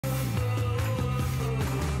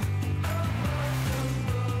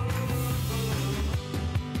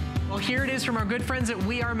here it is from our good friends at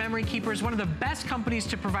We Are Memory Keepers, one of the best companies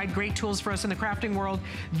to provide great tools for us in the crafting world.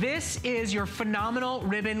 This is your phenomenal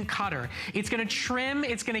ribbon cutter. It's gonna trim,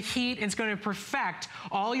 it's gonna heat, it's gonna perfect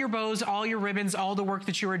all your bows, all your ribbons, all the work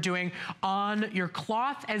that you are doing on your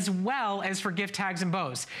cloth as well as for gift tags and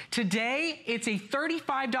bows. Today, it's a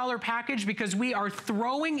 $35 package because we are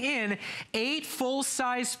throwing in 8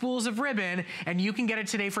 full-size spools of ribbon, and you can get it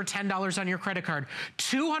today for $10 on your credit card.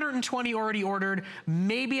 220 already ordered,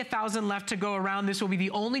 maybe 1,000 left to go around. This will be the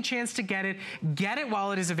only chance to get it. Get it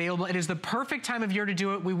while it is available. It is the perfect time of year to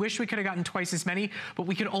do it. We wish we could have gotten twice as many, but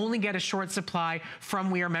we could only get a short supply from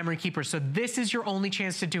We Are Memory Keepers. So this is your only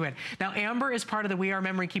chance to do it. Now, Amber is part of the We Are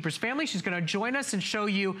Memory Keepers family. She's gonna join us and show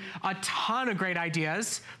you a ton of great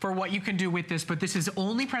ideas for what you can do with this, but this is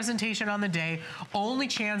only presentation on the day, only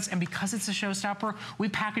chance, and because it's a showstopper, we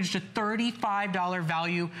packaged a $35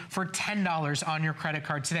 value for $10 on your credit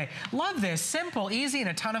card today. Love this, simple, easy, and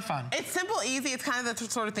a ton of fun. It's simple, easy, it's kind of the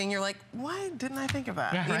sort of thing you're like, why didn't I think of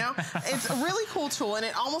that, yeah, you know? It's a really cool tool, and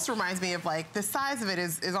it almost reminds me of like, the size of it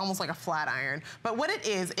is almost like a flat iron. But what it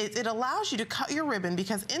is, it allows you to cut your ribbon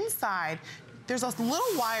because inside, there's a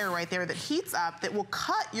little wire right there that heats up that will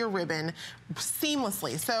cut your ribbon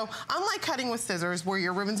seamlessly. So unlike cutting with scissors where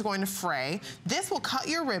your ribbon's going to fray, this will cut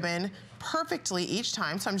your ribbon perfectly each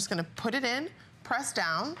time. So I'm just gonna put it in, press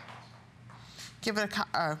down, give it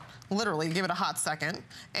literally give it a hot second,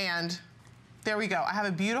 and there we go. I have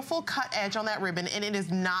a beautiful cut edge on that ribbon, and it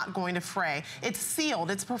is not going to fray. It's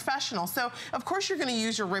sealed, it's professional. So of course you're gonna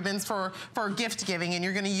use your ribbons for gift giving, and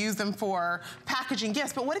you're gonna use them for packaging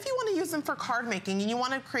gifts, but what if you wanna use them for card making, and you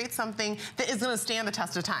wanna create something that is gonna stand the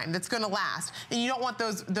test of time, that's gonna last, and you don't want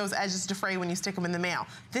those edges to fray when you stick them in the mail.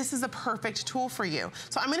 This is a perfect tool for you.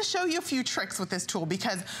 So I'm gonna show you a few tricks with this tool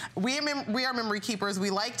because we are Memory Keepers.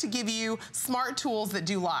 We like to give you smart tools that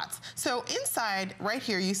do lots. So inside, right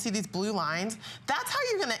here, you see these blue lines. That's how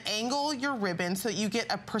you're gonna angle your ribbon so that you get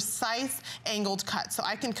a precise angled cut. So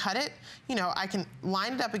I can cut it, you know, I can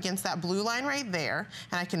line it up against that blue line right there,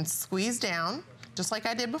 and I can squeeze down, just like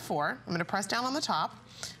I did before. I'm gonna press down on the top,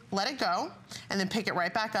 let it go, and then pick it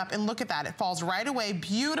right back up, and look at that. It falls right away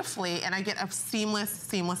beautifully, and I get a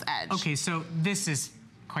seamless edge. Okay, so this is,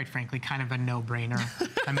 quite frankly, kind of a no-brainer.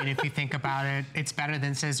 I mean, if you think about it, it's better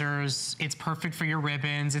than scissors. It's perfect for your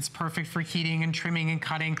ribbons. It's perfect for heating and trimming and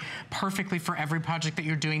cutting, perfectly for every project that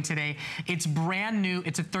you're doing today. It's brand new.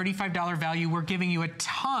 It's a $35 value. We're giving you a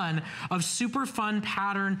ton of super fun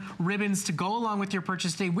pattern ribbons to go along with your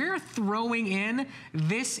purchase today. We're throwing in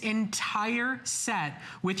this entire set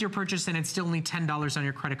with your purchase, and it's still only $10 on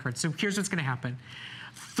your credit card. So here's what's gonna happen.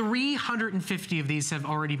 350 of these have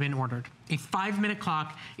already been ordered. A 5-minute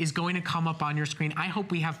clock is going to come up on your screen. I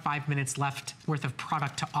hope we have 5 minutes left worth of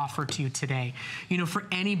product to offer to you today. You know, for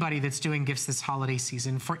anybody that's doing gifts this holiday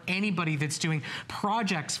season, for anybody that's doing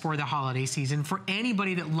projects for the holiday season, for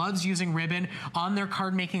anybody that loves using ribbon on their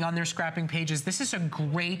card making, on their scrapping pages, this is a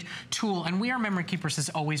great tool. And We Are Memory Keepers has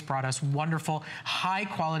always brought us wonderful, high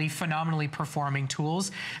quality, phenomenally performing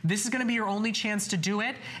tools. This is gonna be your only chance to do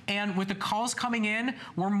it. And with the calls coming in,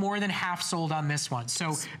 we're more than half sold on this one.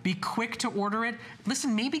 So be quick to order it.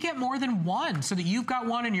 Listen, maybe get more than one so that you've got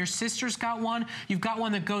one and your sister's got one. You've got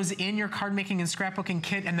one that goes in your card making and scrapbooking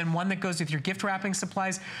kit, and then one that goes with your gift wrapping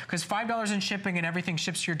supplies, because $5 in shipping and everything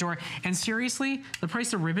ships to your door. And seriously, the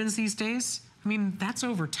price of ribbons these days, I mean, that's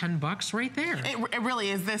over 10 bucks right there. It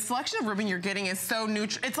really is. The selection of ribbon you're getting is so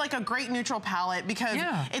neutral. It's like a great neutral palette because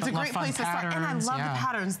it's a great place to start. And I love the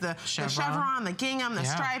patterns, the chevron, the gingham, the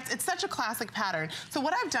stripes. It's such a classic pattern. So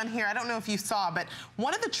what I've done here, I don't know if you saw, but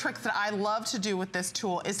one of the tricks that I love to do with this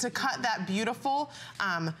tool is to cut that beautiful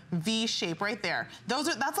V shape right there.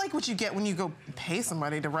 That's like what you get when you go pay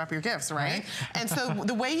somebody to wrap your gifts, right? And so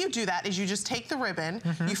the way you do that is you just take the ribbon,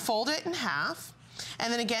 you fold it in half,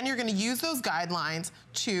 and then again, you're gonna use those guidelines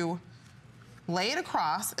to lay it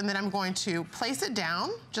across, and then I'm going to place it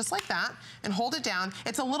down, just like that, and hold it down.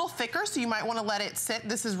 It's a little thicker, so you might wanna let it sit.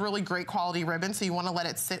 This is really great quality ribbon, so you wanna let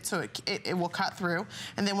it sit so it will cut through.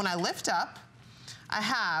 And then when I lift up, I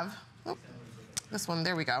have, this one,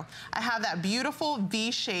 there we go. I have that beautiful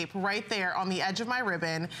V shape right there on the edge of my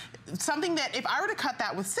ribbon. Something that if I were to cut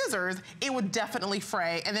that with scissors, it would definitely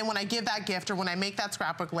fray. And then when I give that gift or when I make that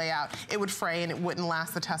scrapbook layout, it would fray and it wouldn't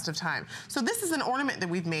last the test of time. So this is an ornament that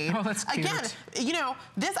we've made. Oh, that's cute. Again, you know,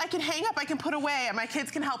 this I can hang up, I can put away. My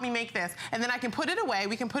kids can help me make this. And then I can put it away,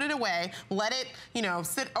 we can put it away, let it, you know,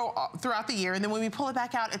 sit throughout the year. And then when we pull it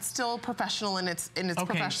back out, it's still professional and it's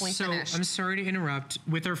professionally finished. I'm sorry to interrupt.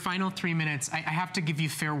 With our final 3 minutes, I have to give you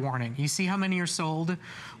fair warning. You see how many are sold?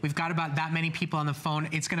 We've got about that many people on the phone.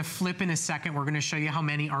 It's gonna flip in a second. We're gonna show you how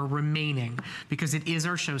many are remaining because it is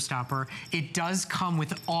our showstopper. It does come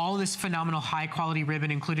with all this phenomenal high quality ribbon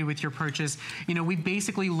included with your purchase. You know, we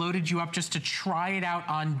basically loaded you up just to try it out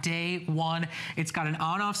on day one. It's got an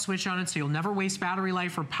on-off switch on it, so you'll never waste battery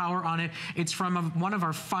life or power on it. It's from one of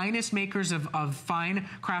our finest makers of fine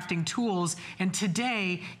crafting tools, and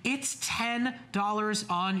today it's $10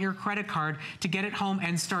 on your credit card to get it home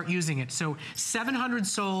and start using it. So 700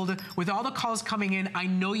 sold. With all the calls coming in, I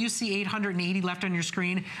know you see 880 left on your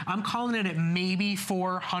screen. I'm calling it at maybe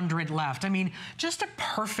 400 left. I mean, just a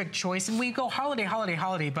perfect choice. And we go holiday, holiday,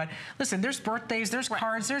 holiday. But listen, there's birthdays, there's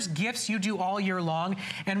cards, there's gifts you do all year long.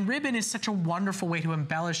 And ribbon is such a wonderful way to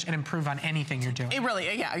embellish and improve on anything you're doing. It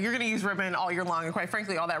really, yeah, you're gonna use ribbon all year long. And quite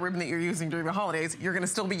frankly, all that ribbon that you're using during the holidays, you're gonna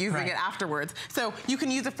still be using it afterwards. So you can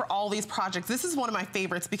use it for all these projects. This is one of my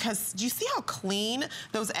favorites because do you see how clean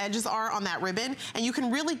those edges are on that ribbon? And you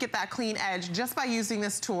can really get that clean edge just by using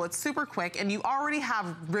this tool. It's super quick and you already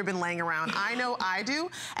have ribbon laying around. I know I do.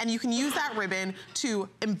 And you can use that ribbon to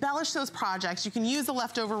embellish those projects. You can use the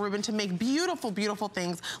leftover ribbon to make beautiful, beautiful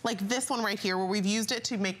things like this one right here where we've used it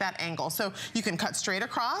to make that angle. So you can cut straight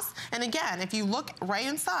across. And again, if you look right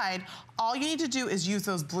inside, all you need to do is use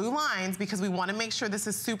those blue lines because we want to make sure this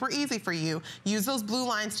is super easy for you. Use those blue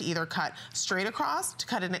lines to either cut straight across, to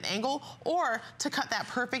cut at an angle, or to cut that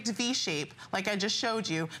perfect V shape like I just showed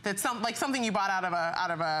you. That's like something you bought out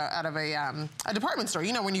of a department store.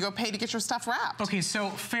 You know, when you go pay to get your stuff wrapped. Okay, so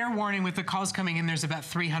fair warning with the calls coming in, there's about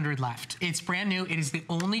 300 left. It's brand new. It is the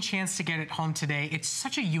only chance to get it home today. It's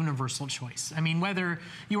such a universal choice. I mean, whether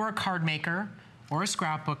you're a card maker or a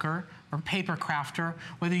scrapbooker or paper crafter,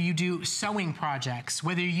 whether you do sewing projects,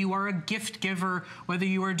 whether you are a gift giver, whether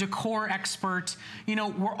you are a decor expert, you know,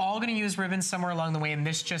 we're all gonna use ribbons somewhere along the way, and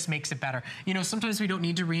this just makes it better. You know, sometimes we don't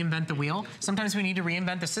need to reinvent the wheel. Sometimes we need to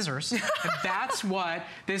reinvent the scissors. And that's what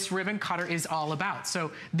this ribbon cutter is all about.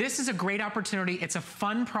 So this is a great opportunity. It's a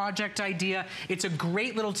fun project idea. It's a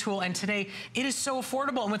great little tool, and today it is so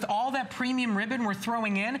affordable. And with all that premium ribbon we're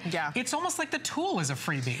throwing in, it's almost like the tool is a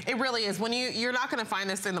freebie. It really is. When you're not gonna find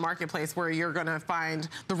this in the marketplace where you're gonna find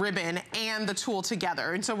the ribbon and the tool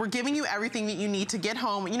together. And so we're giving you everything that you need to get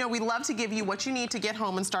home. You know, we love to give you what you need to get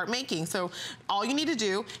home and start making. So all you need to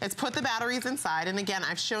do is put the batteries inside. And again,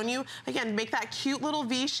 I've shown you, again, make that cute little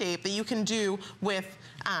V shape that you can do without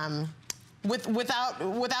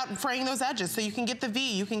fraying those edges. So you can get the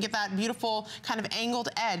V, you can get that beautiful kind of angled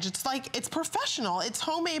edge. It's like, it's professional. It's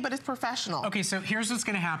homemade, but it's professional. Okay, so here's what's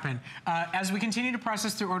gonna happen. As we continue to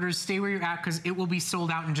process through orders, stay where you're at because it will be sold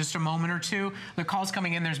out in just a moment or two. The calls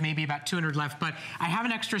coming in, there's maybe about 200 left, but I have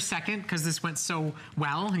an extra second because this went so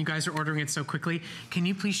well and you guys are ordering it so quickly. Can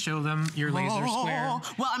you please show them your laser square?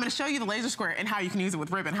 Well, I'm gonna show you the laser square and how you can use it with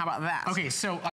ribbon. How about that? Okay, so